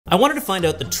I wanted to find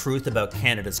out the truth about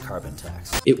Canada's carbon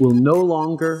tax. It will no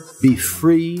longer be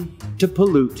free to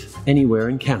pollute anywhere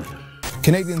in Canada.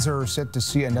 Canadians are set to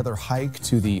see another hike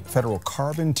to the federal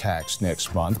carbon tax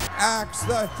next month. Axe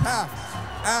the tax!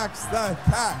 Axe the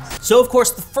tax! So of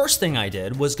course, the first thing I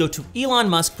did was go to Elon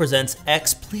Musk Presents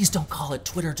X, please don't call it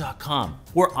Twitter.com,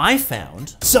 where I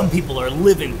found some people are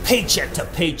living paycheck to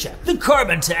paycheck. The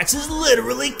carbon tax is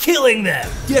literally killing them.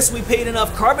 Guess we paid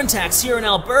enough carbon tax here in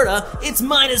Alberta, it's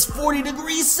minus 40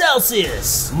 degrees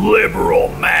Celsius. Liberal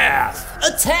math.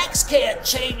 A tax can't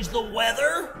change the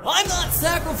weather. I'm not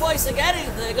sacrificing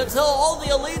anything until all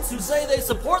the elites who say they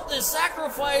support this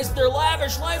sacrifice their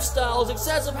lavish lifestyles,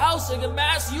 excessive housing, and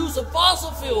mass use of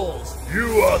fossil fuels. You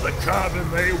are the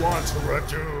carbon they want to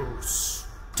reduce.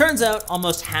 Turns out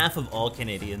almost half of all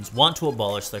Canadians want to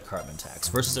abolish their carbon tax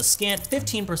versus a scant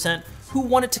 15% who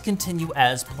want it to continue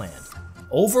as planned.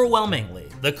 Overwhelmingly,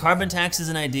 the carbon tax is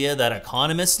an idea that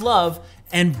economists love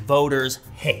and voters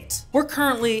hate. We're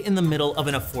currently in the middle of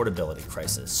an affordability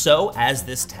crisis, so as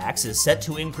this tax is set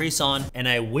to increase on, and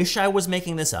I wish I was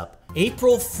making this up,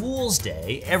 April Fool's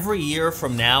Day every year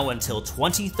from now until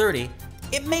 2030,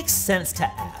 it makes sense to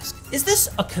ask, is this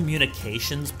a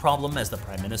communications problem as the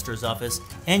Prime Minister's office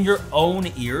and your own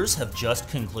ears have just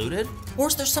concluded? Or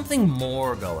is there something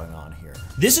more going on here?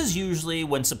 This is usually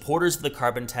when supporters of the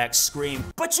carbon tax scream,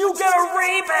 "But you get a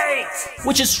rebate!"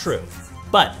 Which is true.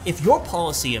 But if your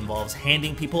policy involves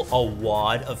handing people a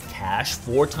wad of cash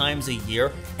 4 times a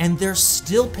year and they're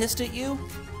still pissed at you,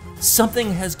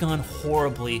 something has gone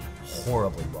horribly,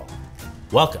 horribly wrong.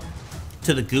 Welcome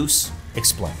to the Goose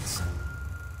Explains.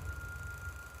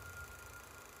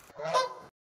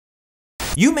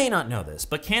 You may not know this,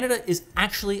 but Canada is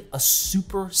actually a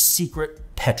super secret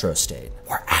petrostate.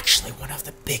 We're actually one of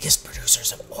the biggest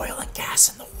producers of oil and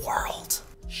gas in the world.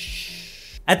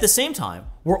 At the same time,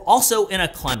 we're also in a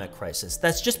climate crisis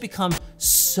that's just become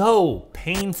so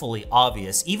painfully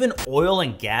obvious. Even oil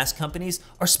and gas companies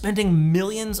are spending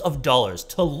millions of dollars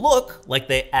to look like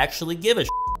they actually give a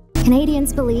shit.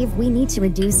 Canadians believe we need to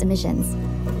reduce emissions.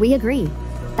 We agree.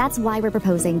 That's why we're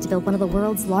proposing to build one of the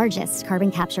world's largest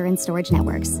carbon capture and storage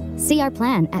networks. See our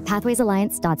plan at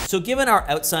pathwaysalliance.com. So given our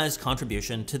outsized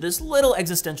contribution to this little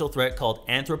existential threat called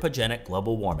anthropogenic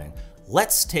global warming,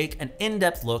 let's take an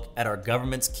in-depth look at our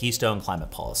government's keystone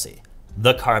climate policy,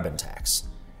 the carbon tax,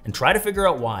 and try to figure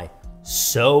out why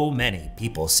so many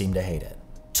people seem to hate it.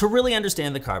 To really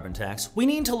understand the carbon tax, we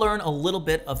need to learn a little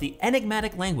bit of the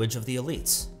enigmatic language of the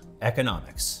elites,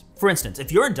 economics. For instance,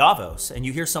 if you're in Davos and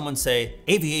you hear someone say,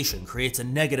 aviation creates a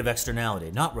negative externality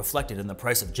not reflected in the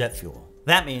price of jet fuel,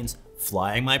 that means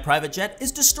flying my private jet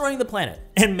is destroying the planet.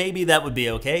 And maybe that would be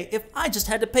okay if I just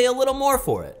had to pay a little more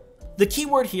for it. The key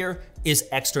word here is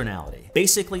externality.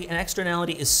 Basically, an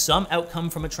externality is some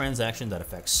outcome from a transaction that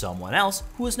affects someone else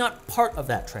who is not part of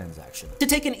that transaction. To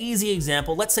take an easy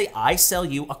example, let's say I sell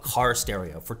you a car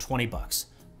stereo for 20 bucks.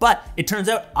 But it turns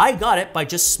out I got it by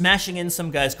just smashing in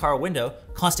some guy's car window,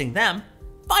 costing them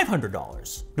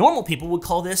 $500. Normal people would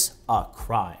call this a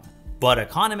crime, but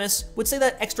economists would say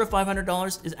that extra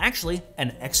 $500 is actually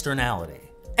an externality.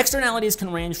 Externalities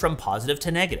can range from positive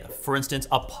to negative. For instance,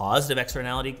 a positive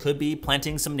externality could be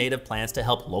planting some native plants to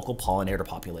help local pollinator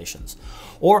populations,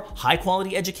 or high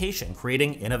quality education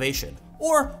creating innovation,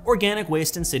 or organic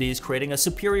waste in cities creating a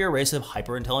superior race of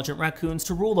hyper-intelligent raccoons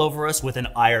to rule over us with an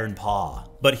iron paw.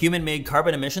 But human-made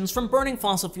carbon emissions from burning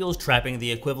fossil fuels trapping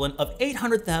the equivalent of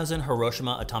 800,000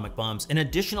 Hiroshima atomic bombs in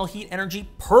additional heat energy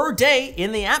per day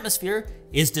in the atmosphere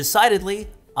is decidedly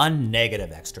a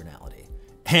negative externality.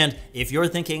 And if you're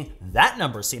thinking that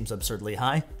number seems absurdly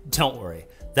high, don't worry,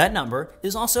 that number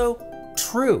is also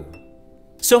true.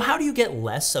 So how do you get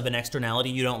less of an externality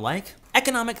you don't like?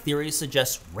 Economic theory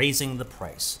suggests raising the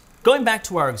price. Going back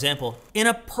to our example, in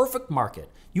a perfect market,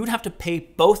 you would have to pay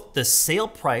both the sale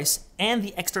price and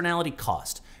the externality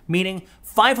cost, meaning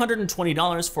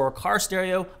 $520 for a car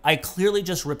stereo I clearly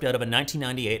just ripped out of a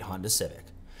 1998 Honda Civic.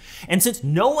 And since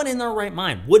no one in their right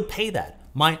mind would pay that,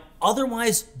 my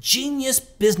otherwise genius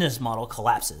business model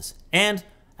collapses. And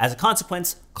as a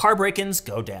consequence, car break-ins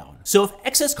go down. So if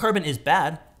excess carbon is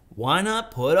bad, why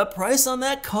not put a price on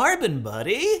that carbon,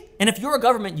 buddy? And if you're a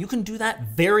government, you can do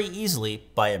that very easily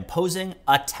by imposing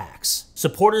a tax.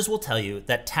 Supporters will tell you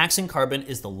that taxing carbon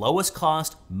is the lowest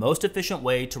cost, most efficient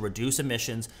way to reduce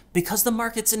emissions because the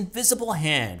market's invisible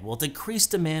hand will decrease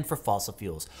demand for fossil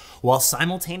fuels while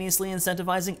simultaneously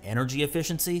incentivizing energy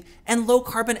efficiency and low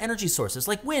carbon energy sources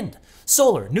like wind,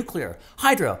 solar, nuclear,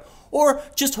 hydro, or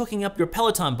just hooking up your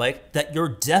Peloton bike that you're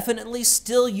definitely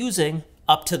still using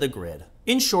up to the grid.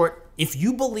 In short, if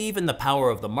you believe in the power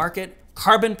of the market,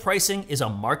 Carbon pricing is a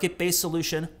market-based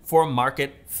solution for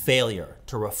market failure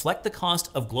to reflect the cost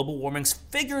of global warming's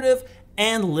figurative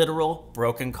and literal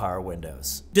broken car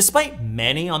windows. Despite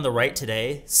many on the right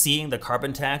today seeing the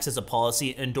carbon tax as a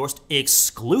policy endorsed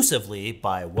exclusively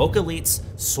by woke elites,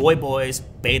 soy boys,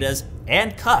 betas,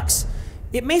 and cucks,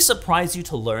 it may surprise you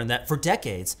to learn that for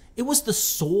decades, it was the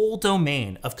sole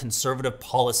domain of conservative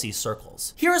policy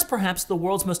circles. Here is perhaps the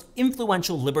world's most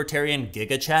influential libertarian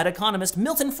giga-chad economist,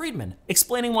 Milton Friedman,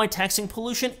 explaining why taxing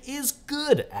pollution is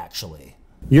good, actually.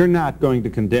 You're not going to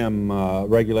condemn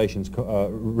regulations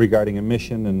regarding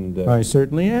emission and... I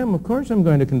certainly am. Of course I'm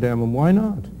going to condemn them. Why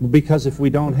not? Because if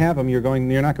we don't have them, you're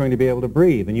not going to be able to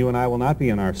breathe, and you and I will not be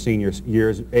in our senior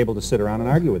years able to sit around and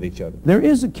argue with each other. There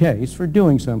is a case for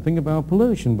doing something about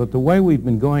pollution, but the way we've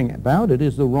been going about it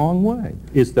is the wrong way.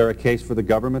 Is there a case for the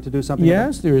government to do something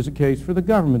Yes, there is a case for the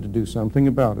government to do something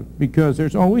about it, because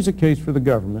there's always a case for the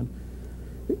government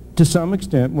to some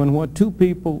extent when what two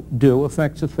people do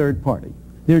affects a third party.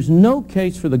 There's no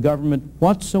case for the government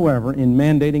whatsoever in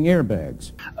mandating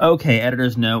airbags. Okay,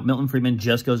 editor's note, Milton Friedman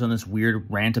just goes on this weird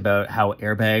rant about how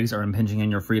airbags are impinging on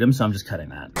your freedom, so I'm just cutting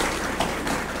that.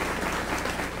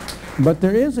 But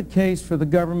there is a case for the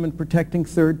government protecting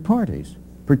third parties,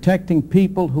 protecting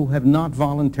people who have not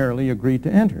voluntarily agreed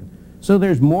to enter. So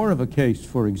there's more of a case,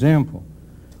 for example,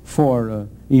 for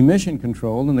emission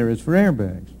control than there is for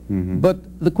airbags.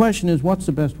 But the question is, what's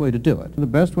the best way to do it? The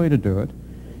best way to do it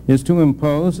is to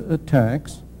impose a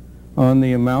tax on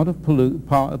the amount of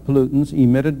pollutants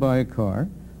emitted by a car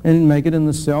and make it in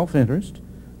the self-interest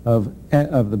of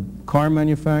the car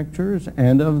manufacturers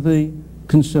and of the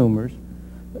consumers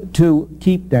to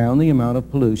keep down the amount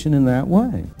of pollution in that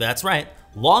way. That's right.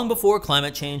 Long before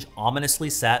climate change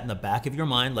ominously sat in the back of your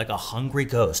mind like a hungry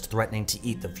ghost threatening to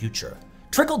eat the future,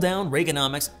 trickle-down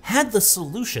Reaganomics had the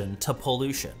solution to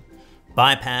pollution.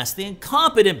 Bypass the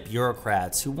incompetent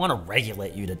bureaucrats who want to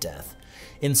regulate you to death.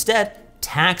 Instead,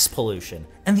 tax pollution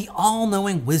and the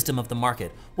all-knowing wisdom of the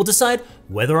market will decide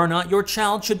whether or not your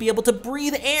child should be able to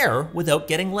breathe air without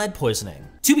getting lead poisoning.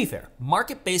 To be fair,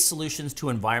 market-based solutions to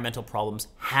environmental problems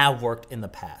have worked in the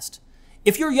past.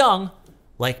 If you're young,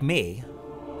 like me,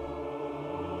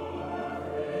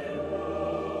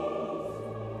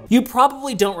 you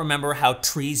probably don't remember how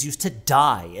trees used to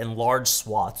die in large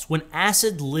swaths when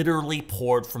acid literally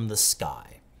poured from the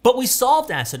sky. But we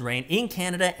solved acid rain in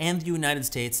Canada and the United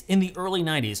States in the early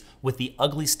 90s with the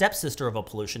ugly stepsister of a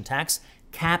pollution tax,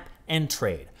 cap and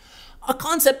trade. A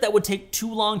concept that would take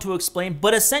too long to explain,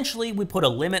 but essentially we put a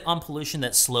limit on pollution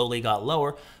that slowly got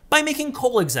lower by making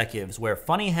coal executives wear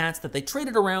funny hats that they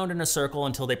traded around in a circle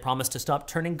until they promised to stop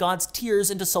turning God's tears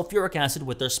into sulfuric acid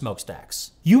with their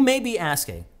smokestacks. You may be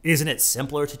asking, isn't it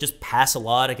simpler to just pass a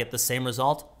law to get the same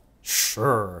result?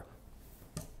 Sure.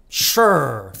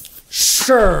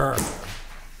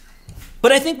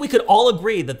 But I think we could all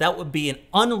agree that that would be an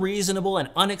unreasonable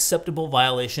and unacceptable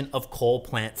violation of coal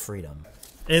plant freedom.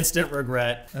 Instant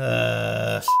regret.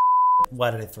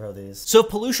 Why did I throw these? So if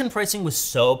pollution pricing was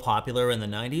so popular in the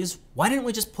 90s, why didn't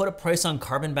we just put a price on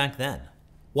carbon back then?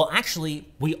 Well, actually,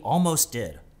 we almost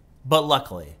did. But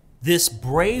luckily, this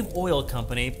brave oil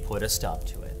company put a stop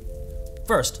to it.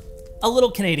 First, a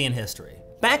little Canadian history.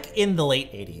 Back in the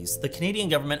late 80s, the Canadian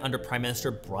government under Prime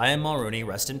Minister Brian Mulroney,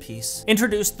 rest in peace,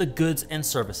 introduced the Goods and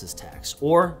Services Tax,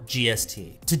 or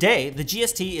GST. Today, the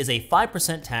GST is a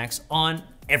 5% tax on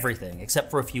everything except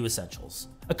for a few essentials.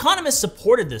 Economists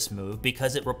supported this move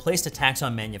because it replaced a tax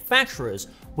on manufacturers,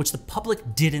 which the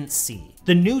public didn't see.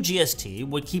 The new GST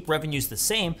would keep revenues the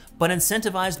same, but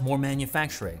incentivized more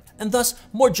manufacturing, and thus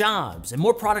more jobs and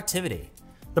more productivity.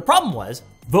 The problem was,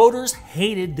 voters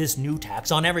hated this new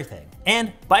tax on everything,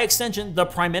 and by extension, the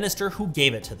Prime Minister who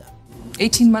gave it to them.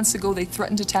 18 months ago, they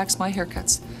threatened to tax my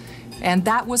haircuts. And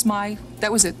that was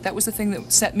it. That was the thing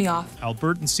that set me off.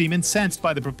 Albertans seem incensed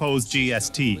by the proposed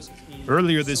GST.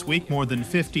 Earlier this week, more than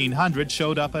 1,500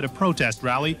 showed up at a protest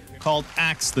rally called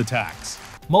Axe the Tax.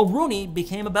 Mulroney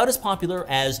became about as popular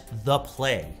as the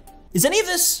plague. Is any of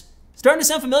this starting to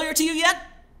sound familiar to you yet?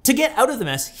 To get out of the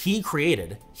mess he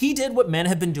created, he did what men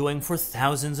have been doing for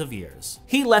thousands of years.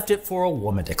 He left it for a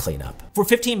woman to clean up. For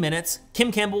 15 minutes,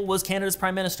 Kim Campbell was Canada's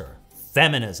Prime Minister.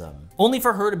 Feminism. Only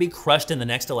for her to be crushed in the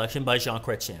next election by Jean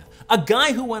Chrétien, a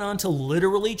guy who went on to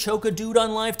literally choke a dude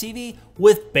on live TV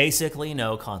with basically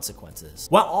no consequences.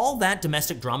 While all that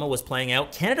domestic drama was playing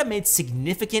out, Canada made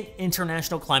significant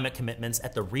international climate commitments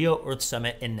at the Rio Earth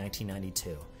Summit in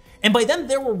 1992. And by then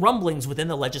there were rumblings within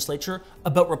the legislature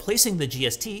about replacing the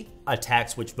GST, a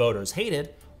tax which voters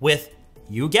hated, with,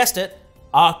 you guessed it,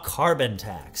 a carbon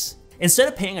tax. Instead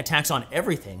of paying a tax on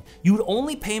everything, you would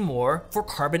only pay more for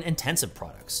carbon-intensive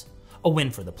products. A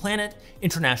win for the planet,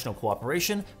 international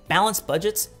cooperation, balanced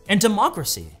budgets, and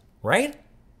democracy, right?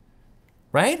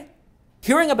 Right?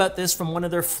 Hearing about this from one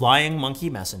of their flying monkey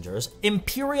messengers,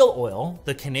 Imperial Oil,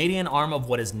 the Canadian arm of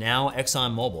what is now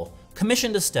ExxonMobil,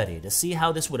 commissioned a study to see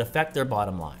how this would affect their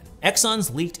bottom line. Exxon's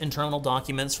leaked internal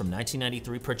documents from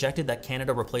 1993 projected that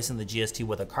Canada replacing the GST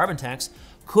with a carbon tax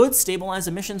could stabilize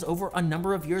emissions over a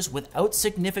number of years without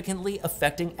significantly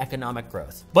affecting economic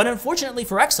growth. But unfortunately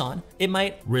for Exxon, it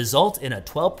might result in a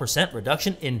 12%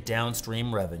 reduction in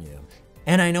downstream revenue.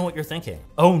 And I know what you're thinking.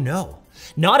 Oh no,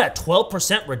 not a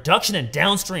 12% reduction in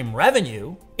downstream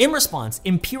revenue. In response,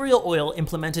 Imperial Oil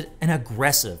implemented an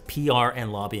aggressive PR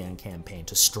and lobbying campaign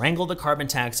to strangle the carbon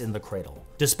tax in the cradle.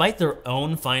 Despite their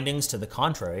own findings to the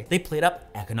contrary, they played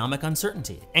up economic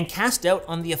uncertainty and cast doubt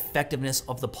on the effectiveness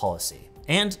of the policy.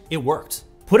 And it worked.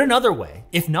 Put another way,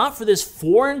 if not for this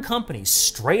foreign company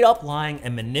straight up lying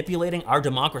and manipulating our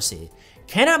democracy,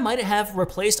 Canada might have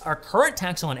replaced our current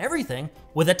tax on everything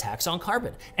with a tax on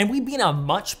carbon, and we'd be in a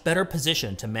much better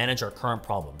position to manage our current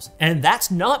problems. And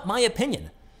that's not my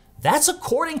opinion. That's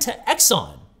according to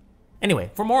Exxon.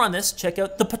 Anyway, for more on this, check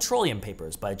out the Petroleum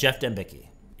Papers by Geoff Dembicki.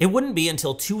 It wouldn't be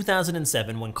until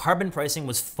 2007 when carbon pricing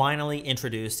was finally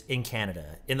introduced in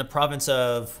Canada, in the province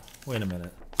of, wait a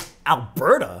minute,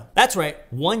 Alberta? That's right,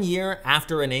 1 year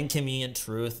after an inconvenient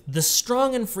truth, the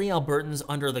strong and free Albertans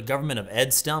under the government of Ed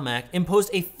Stelmach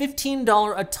imposed a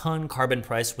 $15 a ton carbon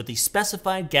price with the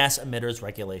Specified Gas Emitters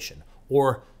Regulation,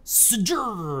 or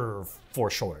SGERV for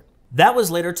short. That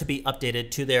was later to be updated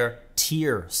to their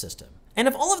tier system. And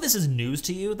if all of this is news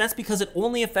to you, that's because it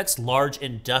only affects large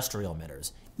industrial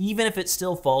emitters, even if it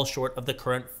still falls short of the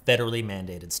current federally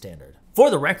mandated standard. For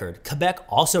the record, Quebec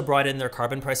also brought in their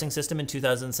carbon pricing system in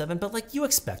 2007, but like you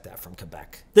expect that from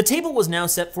Quebec. The table was now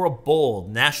set for a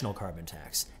bold national carbon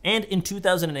tax, and in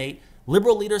 2008,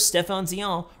 Liberal leader Stéphane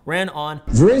Dion ran on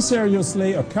very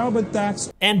seriously a carbon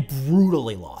tax and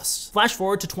brutally lost. Flash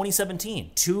forward to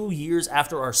 2017, 2 years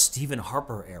after our Stephen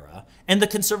Harper era, and the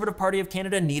Conservative Party of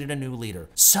Canada needed a new leader.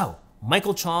 So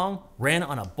Michael Chong ran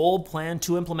on a bold plan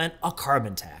to implement a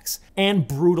carbon tax and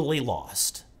brutally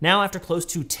lost. Now, after close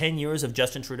to 10 years of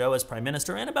Justin Trudeau as Prime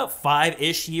Minister and about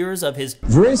 5-ish years of his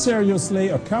very seriously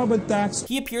a carbon tax,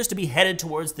 he appears to be headed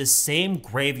towards this same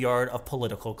graveyard of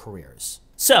political careers.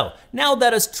 So, now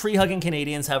that us tree-hugging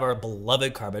Canadians have our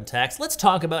beloved carbon tax, let's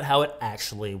talk about how it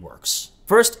actually works.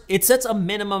 First, it sets a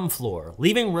minimum floor,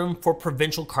 leaving room for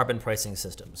provincial carbon pricing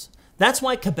systems. That's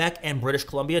why Quebec and British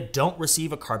Columbia don't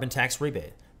receive a carbon tax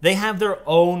rebate. They have their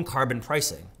own carbon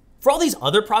pricing. For all these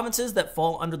other provinces that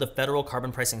fall under the federal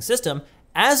carbon pricing system,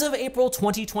 as of April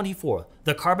 2024,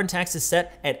 the carbon tax is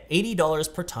set at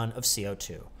 $80 per ton of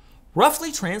CO2.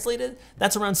 Roughly translated,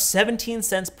 that's around 17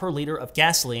 cents per liter of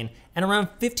gasoline and around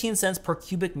 15 cents per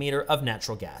cubic meter of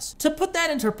natural gas. To put that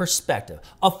into perspective,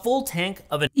 a full tank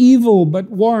of an evil but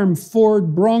warm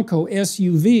Ford Bronco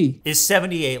SUV is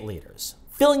 78 liters.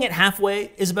 Filling it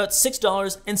halfway is about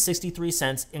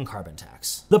 $6.63 in carbon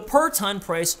tax. The per ton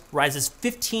price rises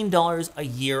 $15 a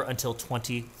year until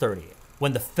 2030,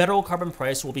 when the federal carbon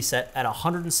price will be set at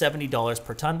 $170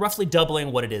 per ton, roughly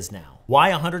doubling what it is now.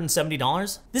 Why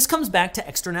 $170? This comes back to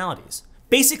externalities.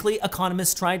 Basically,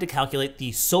 economists tried to calculate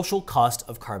the social cost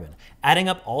of carbon, adding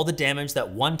up all the damage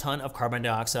that 1 ton of carbon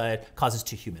dioxide causes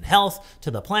to human health, to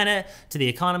the planet, to the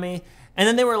economy, and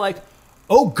then they were like,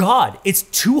 oh God, it's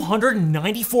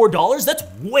 $294? That's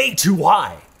way too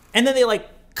high. And then they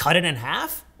cut it in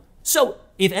half? So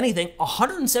if anything,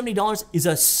 $170 is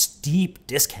a steep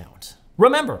discount.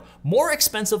 Remember, more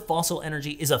expensive fossil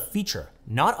energy is a feature,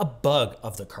 not a bug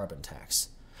of the carbon tax.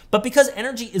 But because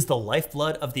energy is the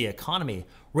lifeblood of the economy,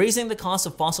 raising the cost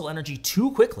of fossil energy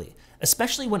too quickly,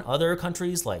 especially when other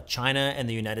countries like China and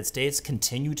the United States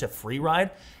continue to free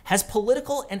ride, has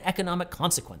political and economic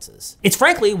consequences. It's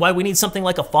frankly why we need something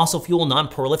like a fossil fuel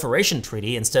non-proliferation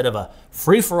treaty instead of a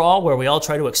free-for-all where we all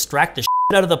try to extract the shit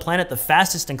out of the planet the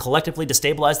fastest and collectively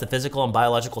destabilize the physical and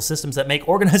biological systems that make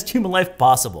organized human life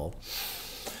possible.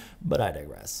 But I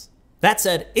digress. That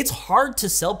said, it's hard to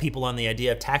sell people on the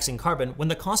idea of taxing carbon when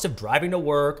the cost of driving to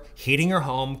work, heating your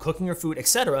home, cooking your food,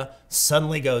 etc.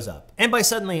 suddenly goes up. And by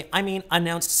suddenly, I mean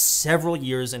announced several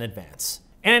years in advance.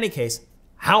 In any case,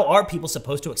 how are people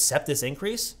supposed to accept this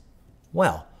increase?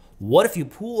 Well, what if you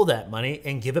pool that money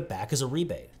and give it back as a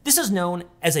rebate? This is known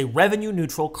as a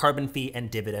revenue-neutral carbon fee and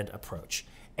dividend approach.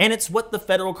 And it's what the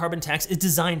federal carbon tax is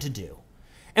designed to do.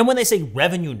 And when they say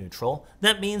revenue neutral,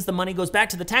 that means the money goes back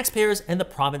to the taxpayers and the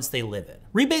province they live in.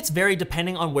 Rebates vary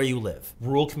depending on where you live.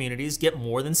 Rural communities get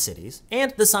more than cities,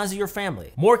 and the size of your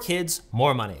family. More kids,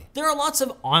 more money. There are lots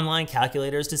of online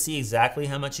calculators to see exactly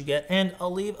how much you get, and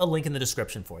I'll leave a link in the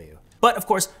description for you. But of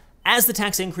course, as the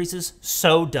tax increases,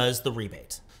 so does the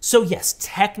rebate. So yes,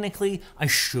 technically, I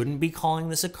shouldn't be calling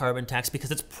this a carbon tax because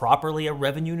it's properly a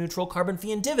revenue neutral carbon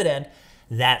fee and dividend.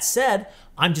 That said,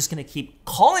 I'm just gonna keep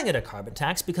calling it a carbon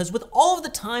tax because with all of the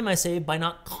time I save by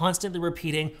not constantly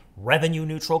repeating revenue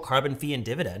neutral carbon fee and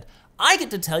dividend, I get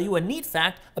to tell you a neat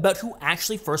fact about who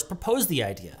actually first proposed the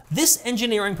idea. This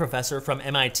engineering professor from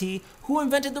MIT who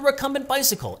invented the recumbent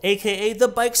bicycle, aka the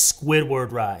bike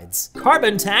Squidward rides.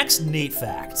 Carbon tax, neat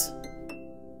fact.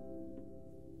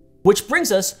 Which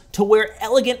brings us to where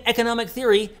elegant economic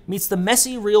theory meets the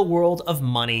messy real world of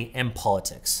money and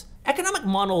politics. Economic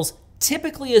models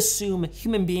typically assume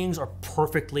human beings are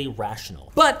perfectly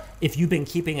rational. But if you've been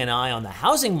keeping an eye on the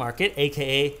housing market,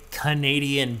 aka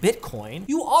Canadian Bitcoin,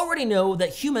 you already know that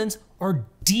humans are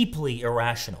deeply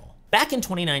irrational. Back in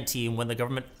 2019, when the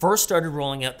government first started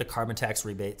rolling out the carbon tax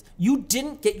rebates, you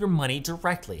didn't get your money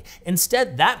directly.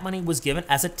 Instead, that money was given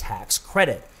as a tax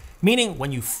credit. Meaning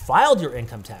when you filed your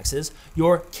income taxes,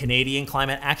 your Canadian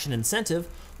Climate Action Incentive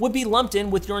would be lumped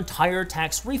in with your entire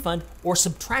tax refund or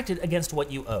subtracted against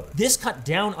what you owed. This cut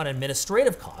down on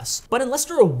administrative costs, but unless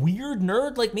you're a weird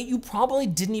nerd like me, you probably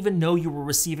didn't even know you were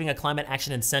receiving a climate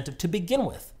action incentive to begin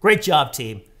with. Great job,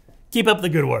 team. Keep up the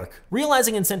good work.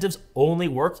 Realizing incentives only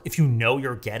work if you know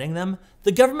you're getting them,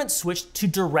 the government switched to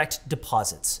direct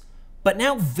deposits. But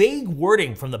now vague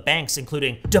wording from the banks,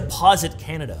 including Deposit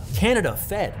Canada, Canada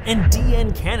Fed, and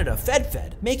DN Canada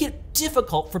Fed make it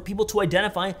difficult for people to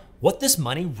identify what this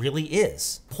money really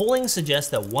is. Polling suggests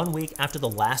that 1 week after the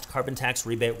last carbon tax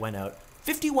rebate went out,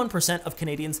 51% of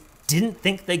Canadians didn't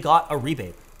think they got a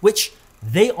rebate, which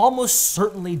they almost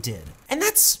certainly did. And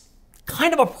that's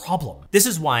kind of a problem. This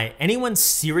is why anyone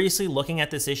seriously looking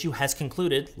at this issue has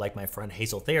concluded, like my friend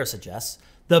Hazel Thayer suggests,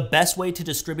 the best way to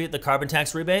distribute the carbon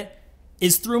tax rebate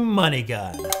is through money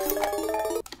gun.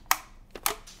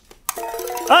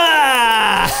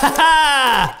 Ah! Ha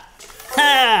ha!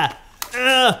 Ha!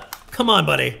 Come on,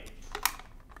 buddy.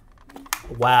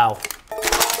 Wow.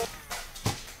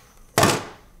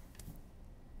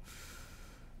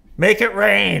 Make it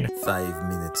rain. 5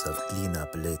 minutes of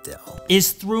cleanup later.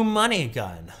 Is through money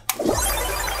gun.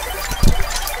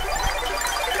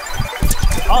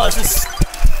 Oh, this is,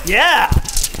 yeah.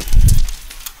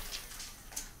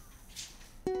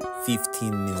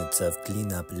 15 minutes of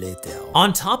cleanup later.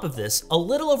 On top of this, a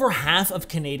little over half of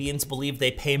Canadians believe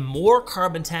they pay more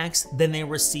carbon tax than they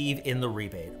receive in the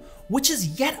rebate, which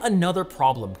is yet another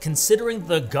problem considering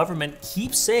the government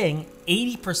keeps saying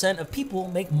 80% of people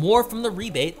make more from the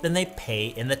rebate than they pay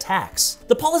in the tax.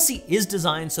 The policy is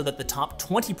designed so that the top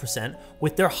 20%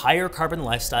 with their higher carbon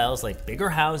lifestyles like bigger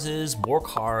houses, more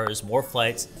cars, more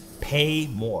flights, pay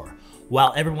more,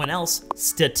 while everyone else,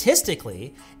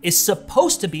 statistically, is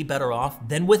supposed to be better off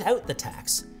than without the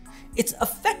tax. It's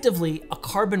effectively a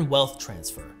carbon wealth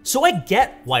transfer. So I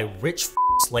get why rich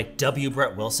like W.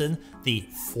 Brett Wilson, the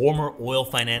former oil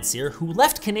financier who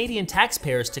left Canadian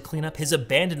taxpayers to clean up his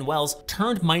abandoned wells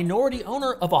turned minority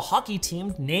owner of a hockey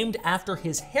team named after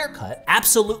his haircut,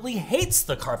 absolutely hates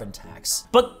the carbon tax.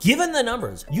 But given the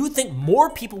numbers, you would think more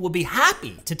people would be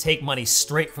happy to take money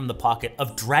straight from the pocket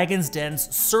of Dragon's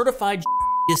Den's certified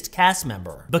cast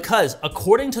member. Because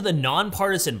according to the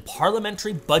Nonpartisan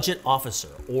Parliamentary Budget Officer,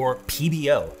 or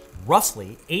PBO,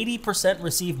 roughly 80%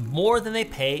 receive more than they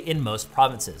pay in most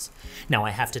provinces. Now I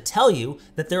have to tell you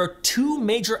that there are two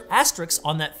major asterisks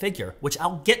on that figure, which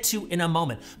I'll get to in a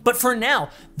moment. But for now,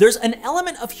 there's an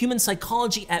element of human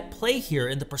psychology at play here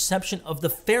in the perception of the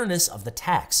fairness of the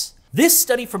tax. This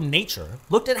study from Nature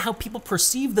looked at how people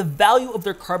perceive the value of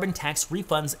their carbon tax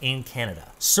refunds in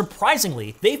Canada.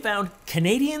 Surprisingly, they found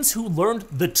Canadians who learned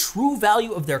the true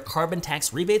value of their carbon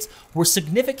tax rebates were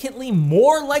significantly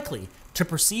more likely to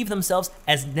perceive themselves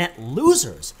as net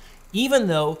losers, even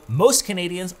though most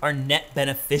Canadians are net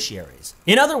beneficiaries.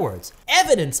 In other words,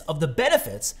 evidence of the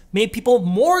benefits made people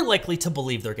more likely to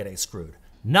believe they're getting screwed,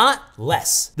 not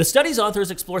less. The study's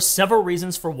authors explore several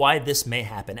reasons for why this may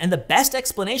happen, and the best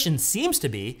explanation seems to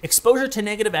be exposure to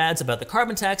negative ads about the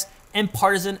carbon tax and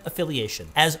partisan affiliation,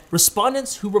 as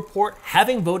respondents who report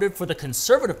having voted for the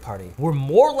Conservative Party were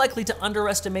more likely to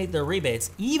underestimate their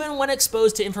rebates even when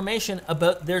exposed to information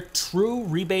about their true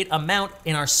rebate amount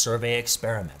in our survey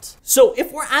experiment. So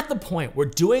if we're at the point where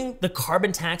doing the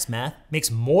carbon tax math makes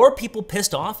more people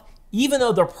pissed off, even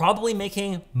though they're probably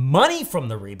making money from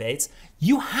the rebates,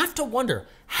 you have to wonder,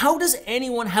 how does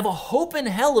anyone have a hope in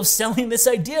hell of selling this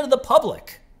idea to the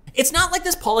public? It's not like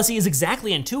this policy is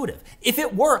exactly intuitive. If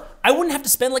it were, I wouldn't have to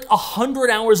spend like 100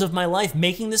 hours of my life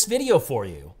making this video for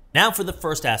you. Now for the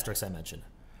first asterisk I mentioned.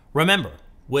 Remember,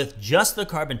 with just the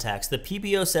carbon tax, the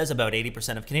PBO says about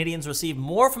 80% of Canadians receive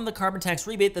more from the carbon tax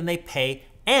rebate than they pay,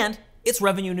 and it's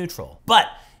revenue neutral. But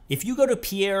if you go to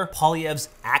Pierre Poilievre's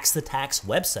Axe the Tax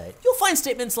website, you'll find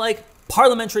statements like,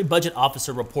 Parliamentary Budget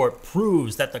Officer report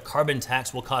proves that the carbon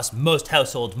tax will cost most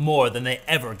households more than they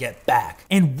ever get back.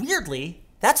 And weirdly,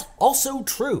 that's also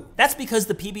true. That's because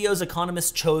the PBO's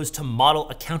economists chose to model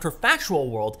a counterfactual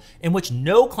world in which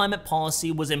no climate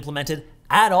policy was implemented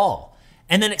at all,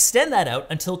 and then extend that out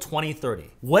until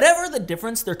 2030. Whatever the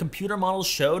difference their computer models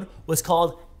showed was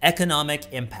called economic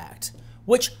impact,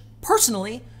 which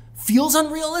personally feels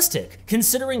unrealistic,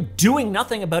 considering doing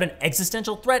nothing about an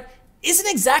existential threat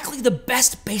isn't exactly the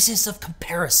best basis of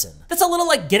comparison. That's a little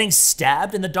like getting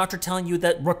stabbed and the doctor telling you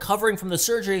that recovering from the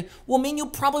surgery will mean you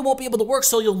probably won't be able to work,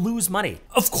 so you'll lose money.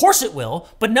 Of course it will,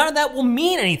 but none of that will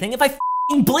mean anything if I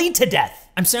f***ing bleed to death.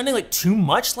 I'm sounding like too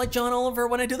much like John Oliver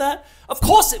when I do that. Of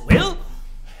course it will.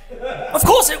 Of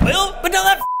course it will, but none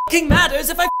of that f***ing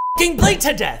matters if I f***ing bleed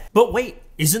to death. But wait,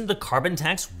 isn't the carbon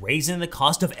tax raising the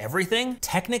cost of everything?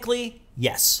 Technically,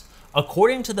 yes.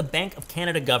 According to the Bank of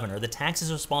Canada governor, the tax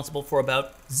is responsible for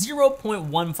about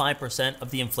 0.15%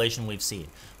 of the inflation we've seen.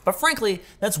 But frankly,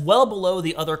 that's well below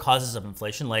the other causes of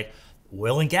inflation like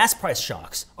oil and gas price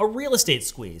shocks, a real estate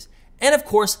squeeze, and of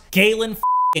course, Galen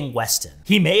Weston.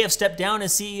 He may have stepped down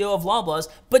as CEO of Loblaws,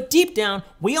 but deep down,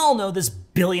 we all know this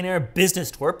billionaire business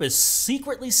twerp is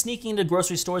secretly sneaking into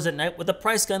grocery stores at night with a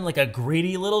price gun like a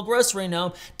greedy little grocery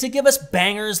gnome to give us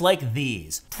bangers like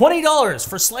these. $20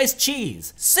 for sliced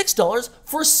cheese, $6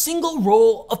 for a single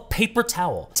roll of paper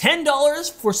towel,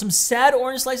 $10 for some sad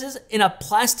orange slices in a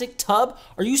plastic tub.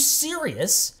 Are you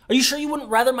serious? Are you sure you wouldn't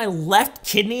rather my left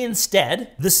kidney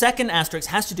instead? The second asterisk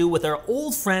has to do with our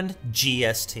old friend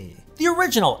GST. The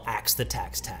original Axe the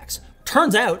Tax.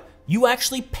 Turns out you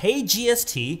actually pay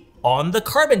GST on the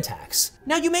carbon tax.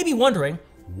 Now you may be wondering,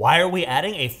 why are we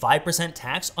adding a 5%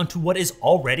 tax onto what is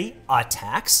already a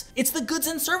tax? It's the goods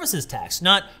and services tax,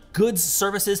 not goods,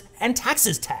 services, and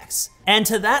taxes tax. And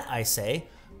to that I say,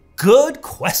 good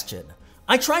question.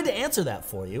 I tried to answer that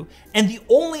for you, and the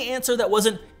only answer that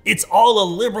wasn't, it's all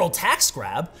a liberal tax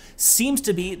grab, seems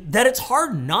to be that it's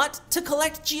hard not to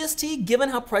collect GST given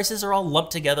how prices are all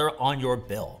lumped together on your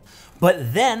bill.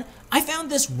 But then I found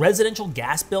this residential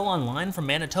gas bill online from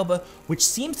Manitoba, which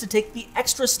seems to take the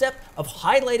extra step of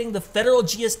highlighting the federal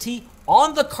GST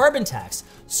on the carbon tax.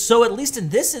 So at least in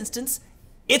this instance,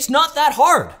 it's not that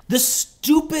hard. The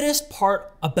stupidest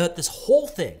part about this whole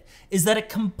thing is that it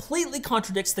completely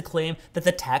contradicts the claim that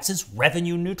the tax is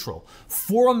revenue neutral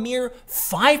for a mere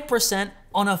 5%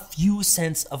 on a few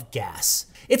cents of gas.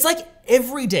 It's like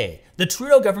every day the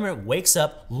Trudeau government wakes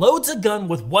up, loads a gun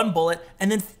with one bullet, and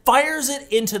then fires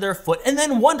it into their foot and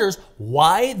then wonders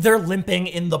why they're limping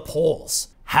in the polls.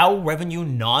 How revenue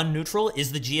non-neutral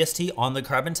is the GST on the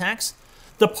carbon tax?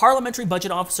 The Parliamentary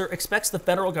Budget Officer expects the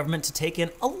federal government to take in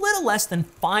a little less than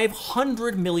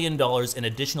 $500 million in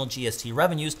additional GST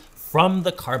revenues from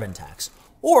the carbon tax,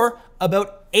 or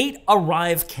about 8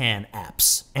 Arrive Can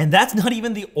apps. And that's not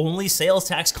even the only sales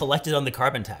tax collected on the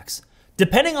carbon tax.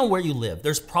 Depending on where you live,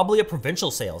 there's probably a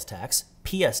provincial sales tax,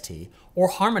 PST, or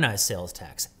harmonized sales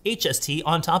tax, HST,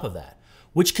 on top of that,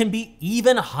 which can be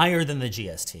even higher than the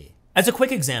GST. As a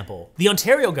quick example, the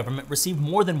Ontario government received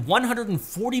more than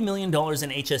 $140 million in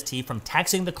HST from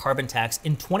taxing the carbon tax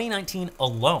in 2019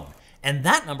 alone, and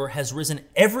that number has risen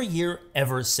every year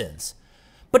ever since.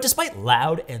 But despite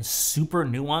loud and super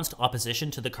nuanced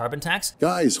opposition to the carbon tax,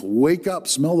 guys, wake up,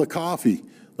 smell the coffee.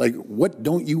 Like, what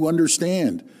don't you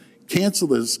understand? Cancel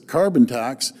this carbon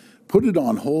tax, put it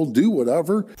on hold, do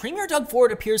whatever. Premier Doug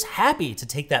Ford appears happy to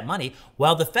take that money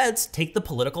while the feds take the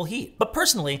political heat. But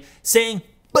personally, saying,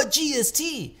 but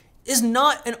GST is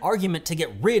not an argument to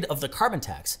get rid of the carbon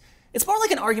tax. It's more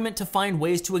like an argument to find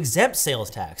ways to exempt sales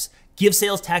tax, give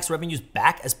sales tax revenues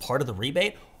back as part of the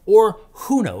rebate, or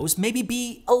who knows, maybe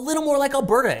be a little more like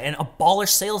Alberta and abolish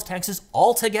sales taxes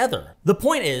altogether. The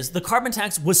point is, the carbon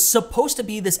tax was supposed to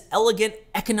be this elegant,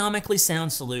 economically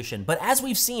sound solution, but as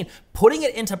we've seen, putting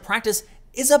it into practice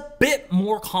is a bit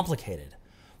more complicated.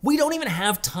 We don't even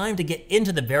have time to get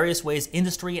into the various ways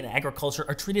industry and agriculture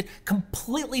are treated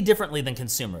completely differently than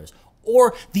consumers,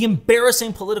 or the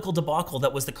embarrassing political debacle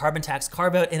that was the carbon tax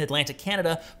carve-out in Atlantic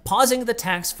Canada, pausing the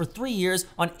tax for 3 years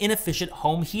on inefficient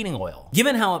home heating oil.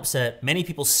 Given how upset many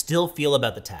people still feel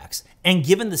about the tax, and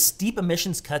given the steep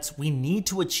emissions cuts we need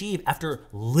to achieve after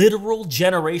literal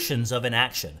generations of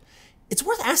inaction, it's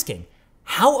worth asking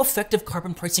how effective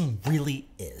carbon pricing really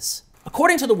is.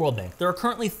 According to the World Bank, there are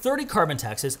currently 30 carbon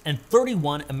taxes and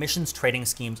 31 emissions trading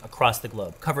schemes across the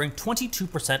globe, covering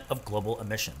 22% of global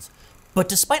emissions. But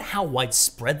despite how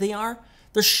widespread they are,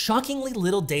 there's shockingly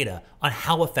little data on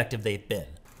how effective they've been.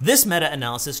 This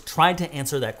meta-analysis tried to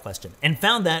answer that question and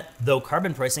found that, though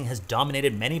carbon pricing has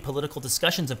dominated many political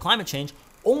discussions of climate change,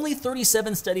 only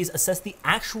 37 studies assess the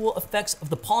actual effects of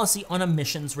the policy on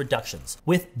emissions reductions,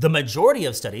 with the majority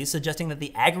of studies suggesting that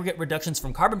the aggregate reductions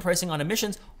from carbon pricing on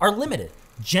emissions are limited,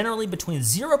 generally between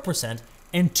 0%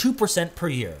 and 2% per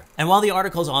year. And while the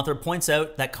article's author points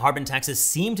out that carbon taxes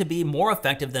seem to be more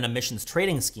effective than emissions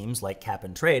trading schemes like cap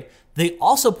and trade, they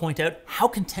also point out how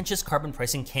contentious carbon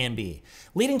pricing can be,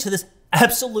 leading to this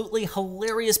absolutely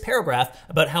hilarious paragraph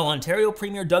about how Ontario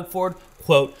Premier Doug Ford,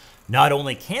 quote, not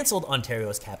only canceled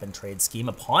Ontario's cap and trade scheme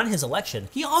upon his election,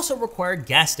 he also required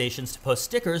gas stations to post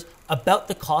stickers about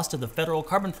the cost of the federal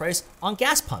carbon price on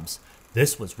gas pumps.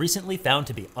 This was recently found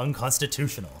to be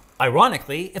unconstitutional.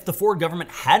 Ironically, if the Ford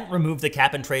government hadn't removed the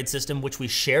cap and trade system which we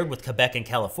shared with Quebec and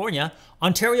California,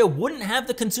 Ontario wouldn't have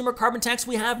the consumer carbon tax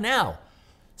we have now.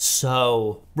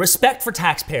 So, respect for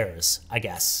taxpayers, I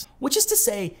guess. Which is to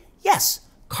say, yes,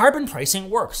 carbon pricing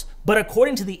works, but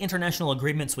according to the international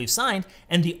agreements we've signed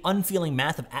and the unfeeling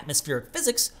math of atmospheric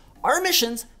physics, our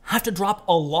emissions have to drop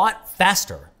a lot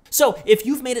faster. So if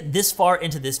you've made it this far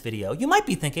into this video, you might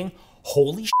be thinking,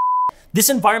 holy shit, this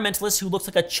environmentalist who looks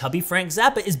like a chubby Frank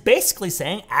Zappa is basically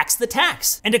saying axe the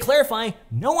tax. And to clarify,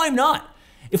 no, I'm not.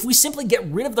 If we simply get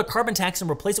rid of the carbon tax and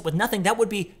replace it with nothing, that would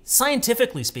be,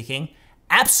 scientifically speaking,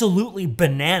 absolutely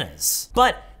bananas.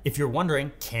 But if you're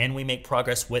wondering, can we make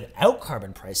progress without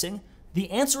carbon pricing?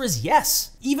 The answer is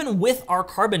yes. Even with our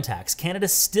carbon tax, Canada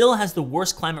still has the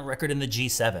worst climate record in the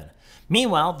G7.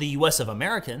 Meanwhile, the US of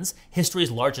Americans,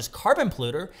 history's largest carbon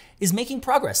polluter, is making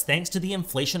progress thanks to the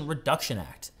Inflation Reduction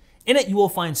Act. In it, you will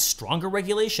find stronger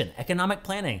regulation, economic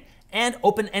planning, and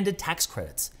open-ended tax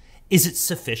credits. Is it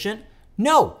sufficient?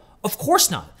 No, of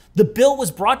course not. The bill was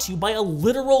brought to you by a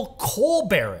literal coal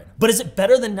baron. But is it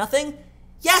better than nothing?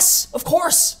 Yes, of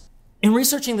course. In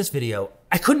researching this video,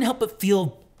 I couldn't help but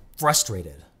feel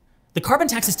frustrated. The carbon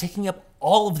tax is taking up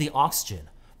all of the oxygen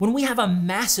when we have a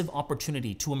massive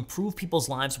opportunity to improve people's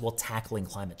lives while tackling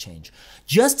climate change.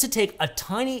 Just to take a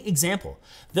tiny example,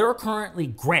 there are currently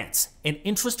grants and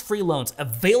interest-free loans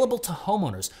available to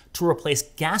homeowners to replace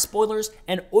gas boilers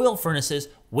and oil furnaces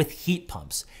with heat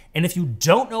pumps. And if you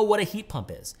don't know what a heat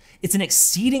pump is, it's an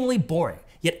exceedingly boring,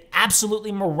 yet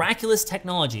absolutely miraculous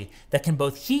technology that can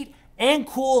both heat and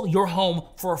cool your home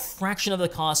for a fraction of the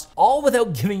cost, all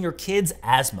without giving your kids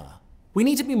asthma. We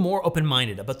need to be more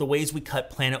open-minded about the ways we cut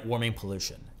planet warming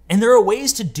pollution. And there are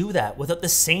ways to do that without the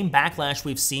same backlash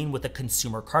we've seen with the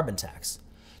consumer carbon tax.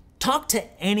 Talk to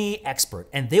any expert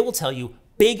and they will tell you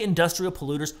big industrial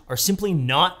polluters are simply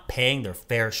not paying their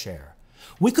fair share.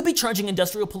 We could be charging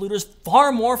industrial polluters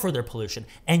far more for their pollution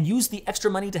and use the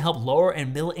extra money to help lower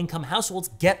and middle income households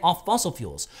get off fossil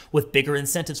fuels with bigger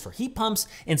incentives for heat pumps,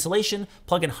 insulation,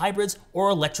 plug-in hybrids, or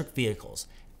electric vehicles.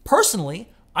 Personally,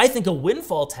 I think a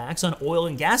windfall tax on oil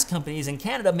and gas companies in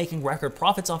Canada making record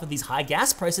profits off of these high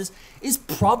gas prices is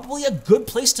probably a good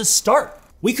place to start.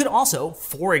 We could also,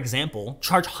 for example,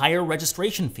 charge higher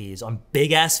registration fees on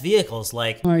big-ass vehicles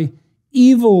like my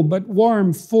evil but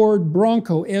warm Ford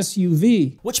Bronco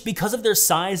SUV, which because of their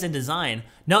size and design,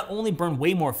 not only burn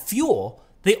way more fuel,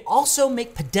 they also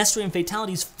make pedestrian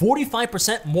fatalities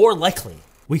 45% more likely.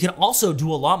 We can also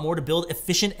do a lot more to build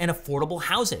efficient and affordable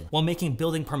housing while making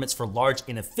building permits for large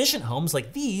inefficient homes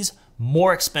like these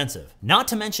more expensive. Not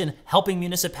to mention helping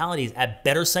municipalities add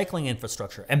better cycling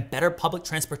infrastructure and better public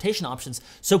transportation options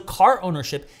so car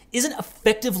ownership isn't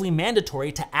effectively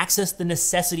mandatory to access the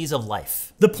necessities of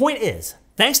life. The point is,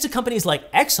 thanks to companies like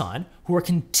Exxon, who are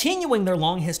continuing their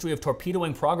long history of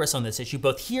torpedoing progress on this issue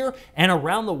both here and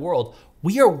around the world,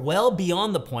 we are well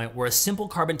beyond the point where a simple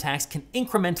carbon tax can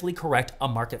incrementally correct a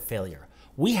market failure.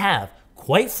 We have,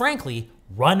 quite frankly,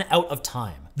 run out of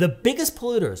time. The biggest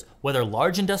polluters, whether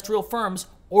large industrial firms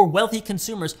or wealthy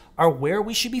consumers, are where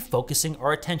we should be focusing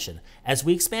our attention as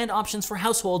we expand options for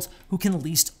households who can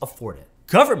least afford it.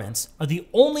 Governments are the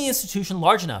only institution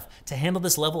large enough to handle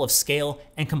this level of scale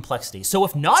and complexity. So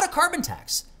if not a carbon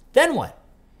tax, then what?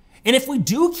 And if we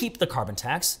do keep the carbon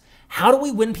tax, how do we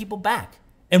win people back?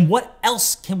 And what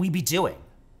else can we be doing?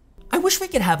 I wish we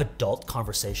could have adult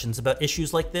conversations about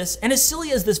issues like this, and as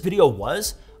silly as this video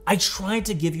was, I tried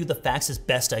to give you the facts as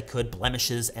best I could,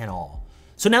 blemishes and all.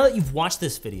 So now that you've watched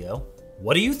this video,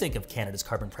 what do you think of Canada's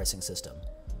carbon pricing system?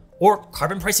 Or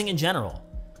carbon pricing in general?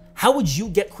 How would you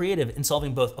get creative in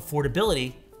solving both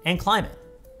affordability and climate?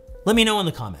 Let me know in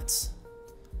the comments.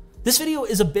 This video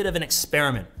is a bit of an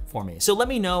experiment for me, so let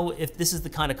me know if this is the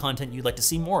kind of content you'd like to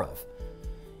see more of.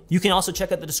 You can also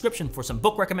check out the description for some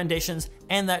book recommendations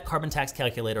and that carbon tax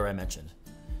calculator I mentioned.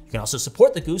 You can also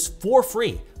support the Goose for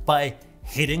free by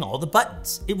hitting all the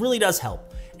buttons. It really does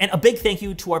help. And a big thank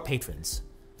you to our patrons.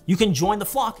 You can join the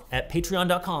flock at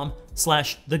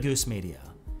patreon.com/thegoosemedia.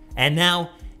 And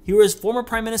now, here is former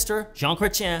Prime Minister Jean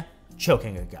Chrétien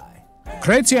choking a guy.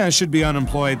 Chrétien should be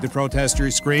unemployed, the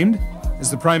protesters screamed.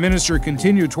 As the Prime Minister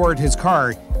continued toward his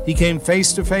car, he came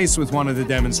face to face with one of the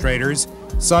demonstrators.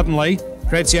 Suddenly,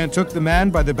 Chrétien took the man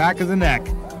by the back of the neck.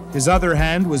 His other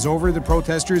hand was over the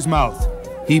protester's mouth.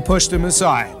 He pushed him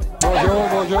aside. Bonjour,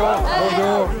 bonjour,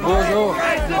 bonjour, bonjour,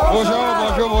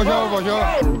 bonjour, bonjour, bonjour,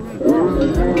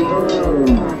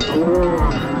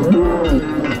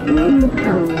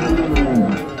 bonjour.